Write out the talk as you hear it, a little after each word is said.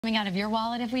coming out of your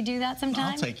wallet if we do that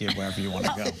sometime? I'll take you wherever you want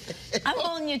to go. I'm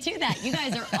holding you to that. You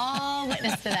guys are all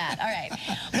witness to that. All right.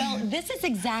 Well, this is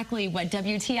exactly what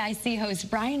WTIC host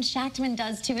Brian Shactman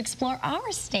does to explore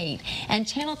our state. And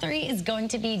Channel 3 is going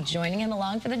to be joining him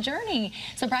along for the journey.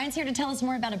 So Brian's here to tell us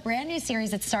more about a brand new series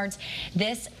that starts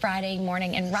this Friday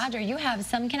morning. And Roger, you have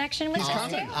some connection with this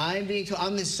too? I'm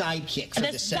the sidekick for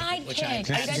this segment, which I Are you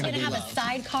guys going to have a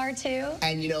sidecar too?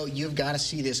 And you know, you've got to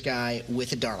see this guy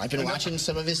with a dart. I've been watching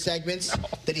some of his segments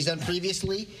that he's done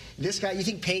previously. This guy, you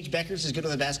think Paige Beckers is good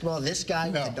with the basketball? This guy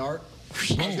with a dart. I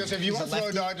was going to say, if you want to throw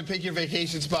a dart to pick your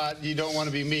vacation spot, you don't want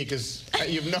to be me because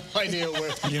you have no idea where, where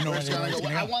it's going to go.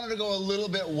 I wanted to go a little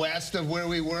bit west of where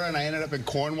we were, and I ended up in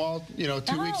Cornwall, you know,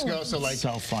 2 weeks ago. So, like,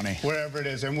 so funny. Wherever it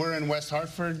is. And we're in West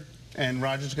Hartford, and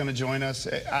Roger's going to join us.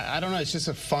 I don't know. It's just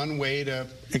a fun way to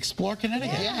explore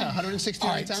Connecticut. Yeah, 169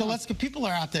 All right, so let's go. People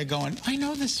are out there going, I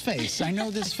know this face. I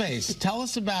know this face. Tell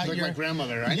us about like your... my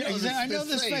grandmother. I know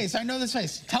this face. I know this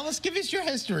face. Tell us, give us your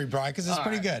history, Brian, because it's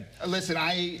pretty good. Listen,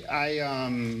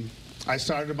 I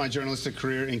started my journalistic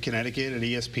career in Connecticut at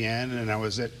ESPN, and I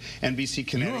was at NBC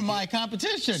Connecticut. You were my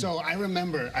competition. So I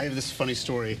remember, I have this funny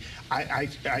story. I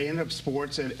ended up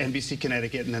sports at NBC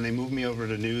Connecticut, and then they moved me over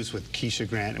to news with Keisha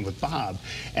Grant and with Bob,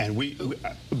 and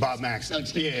Bob Max.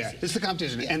 Yeah, it's the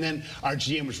competition. And then our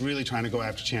GM was really trying to go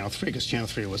after Channel 3 because Channel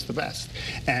 3 was the best.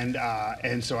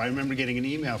 And so I remember getting an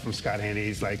email from Scott Haney.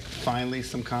 He's like, finally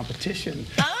some competition.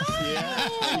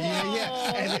 Oh!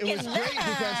 Yeah. And it was great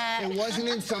because it wasn't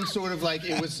in some sort of like,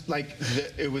 it was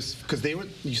because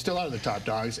you still are the top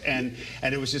dogs, and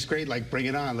it was just great, like, bring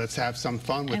it on, let's have some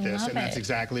fun with this, and that's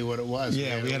exactly what it was.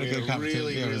 Yeah, we had a good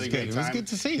competition. Really good time. It was good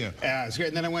to see you. Yeah, it was great.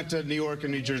 And then I went to New York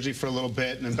and New Jersey for a little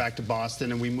bit, and then back to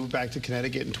Boston, and we moved back to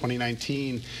Connecticut in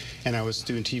 2019, and I was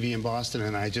doing TV in Boston,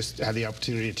 and I just had the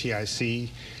opportunity at TIC,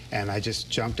 and I just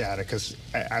jumped at it because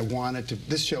I wanted to.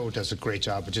 This show does a great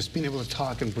job of just being able to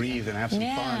talk and breathe and have some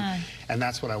fun, and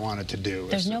that's what I wanted to do.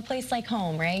 There's no place like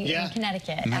home, right? Yeah. In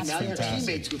Connecticut. And now you're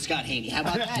teammates with Scott Haney. How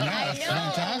about that? Yeah, that's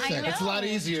fantastic. I know. It's a lot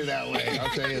easier that way, I'll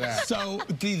tell you that. So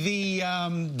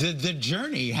the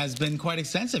journey has been quite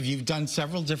extensive. You've done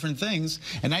several different things,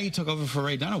 and now you took over for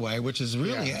Ray Dunaway, which is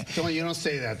really... Yeah. You don't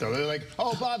say that, though. They're like,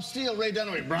 oh, Bob Steele, Ray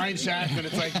Dunaway, Brian Shactman.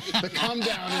 It's like the come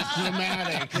down is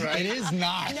dramatic, right? It is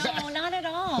not. No, not at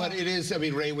all. But it is. I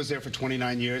mean, Ray was there for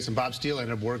 29 years, and Bob Steele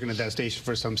ended up working at that station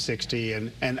for some 60.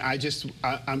 And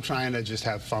I'm trying to just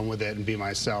have fun with it and be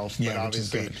myself. Yeah, but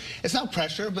obviously, it's not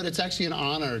pressure, but it's actually an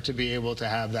honor to be able to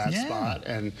have that spot.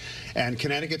 And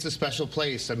Connecticut's a special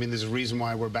place. I mean, there's a reason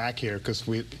why we're back here, because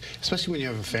especially when you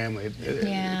have a family,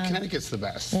 Connecticut's the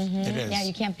best. It is. Yeah,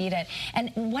 you can't beat it.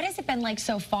 And what has it been like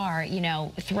so far, you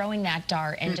know, throwing that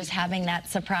dart and just having that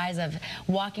surprise of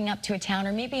walking up to a town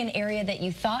or maybe an area that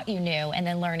you thought you knew and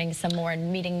then learning some more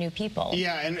and meeting new people?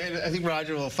 Yeah, and I think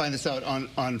Roger will find this out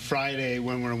on Friday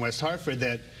when we're in West Hartford,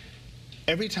 that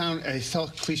every town, it's all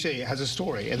cliche, has a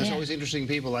story, and there's always interesting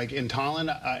people. Like in Tallinn,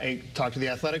 I talked to the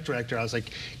athletic director. I was like,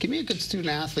 give me a good student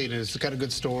athlete, and it's got a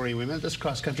good story. We met this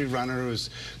cross-country runner who's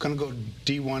going to go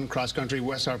D1 cross-country.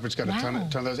 West Hartford's got a ton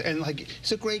of those. And, like,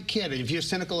 he's a great kid. And if you're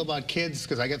cynical about kids,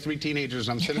 because I got 3 teenagers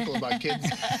and I'm cynical about kids,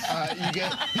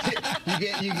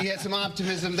 you get some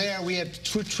optimism there. We had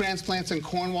fruit transplants in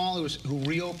Cornwall who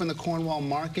reopened the Cornwall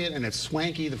market, and it's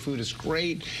swanky. The food is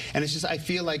great. And it's just, I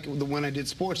feel like when I did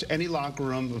sports, any locker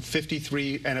room of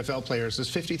 53 NFL players, there's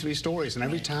 53 stories, and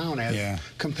every town has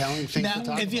compelling things to talk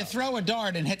about. If you throw a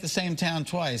dart and hit the same town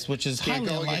twice, which is highly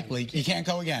unlikely, you can't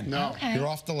go again. No. You're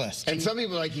off the list. And some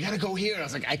people are like, you got to go here. I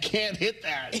was like, I can't hit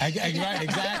that. Right,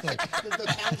 exactly. The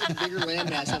towns with bigger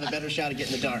landmass have a better shot at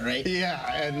getting the dart, right?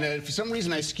 Yeah, and for some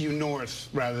reason I skew north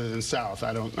rather than south.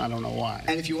 I don't know why.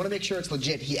 And if you want to make sure it's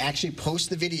legit, he actually posts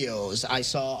the videos I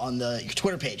saw on the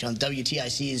Twitter page, on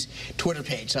WTIC's Twitter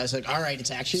page. So I was like, all right,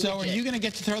 it's actually legit. So are you going to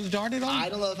get to throw the dart at all? I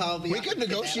don't know if I'll be. We could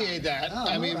negotiate that.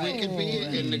 I mean, we could be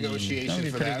in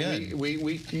negotiation for that. Good.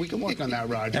 We can work on that,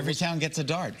 Roger. Every town gets a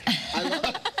dart. I love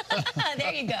it.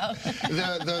 There you go.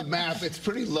 The map, it's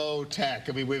pretty low tech.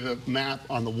 I mean, we have a map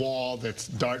on the wall that's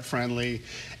dart friendly,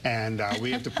 and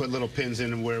we have to put little pins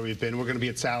in where we've been. We're going to be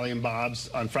at Sally and Bob's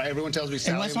on Friday. Everyone tells me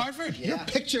Sally. In West Hartford? Your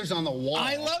picture's on the wall.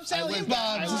 I love Sally and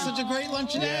Bob's. It's such a great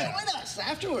luncheonette. Join us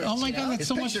afterwards. Oh my God, that's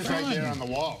so much fun. Right there on the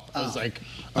wall. I was like,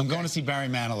 I'm going to see Barry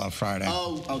Manilow Friday.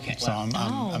 Oh, okay. So I'm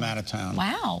out of town.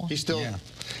 Wow. He's still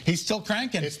He's still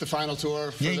cranking. It's the final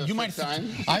tour for Yeah, the you might. fifth time.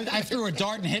 I threw a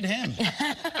dart and hit him.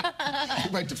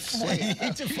 You might deflate.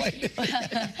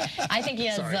 I think he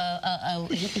has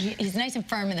he's nice and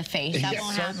firm in the face. That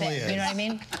won't happen. certainly is. You know what I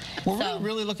mean? We're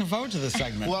really looking forward to this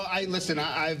segment. Well, listen.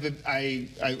 I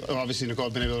obviously, Nicole,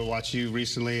 I've been able to watch you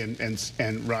recently,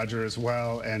 and Roger as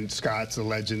well, and Scott's a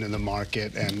legend in the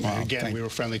market, and again, we were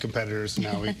friendly competitors.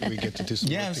 Now we get to do some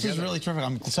work this together. is really terrific.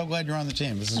 I'm so glad you're on the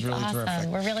team. This is really Awesome. terrific.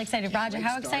 We're really excited. Roger,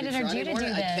 how excited are you to do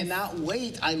this? I cannot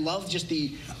wait. I love just the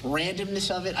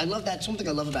randomness of it. I love that. Something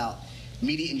I love about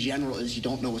media in general is you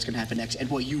don't know what's going to happen next. And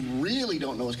boy, you really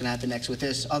don't know what's going to happen next with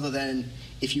this, other than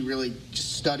if you really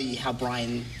just study how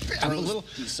Brian throws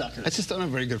these suckers. I just don't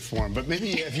have very good form, but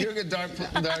maybe if you're a good dart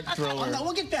thrower. Oh, no,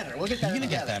 we'll get better. We'll get better. You're going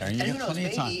to get better. You and who got knows, plenty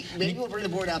of time. maybe we'll bring the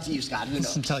board out to you, Scott. Who knows?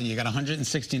 Listen, tell you got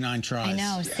 169 tries. I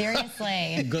know,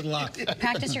 seriously. Good luck.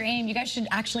 Practice your aim. You guys should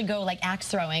actually go like axe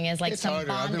throwing as like It's some harder.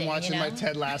 bonding. I've been watching my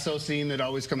Ted Lasso scene that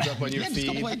always comes up on your Just feed.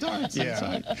 go play darts.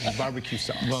 Yeah, barbecue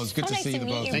sauce. Well, it's good So to nice see to you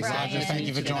meet both. you, Thanks, Brian. Roger. Thank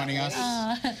you for joining us.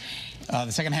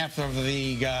 The second half of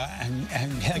the second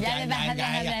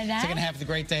half of the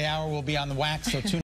Great Day Hour will be on the wax. So tune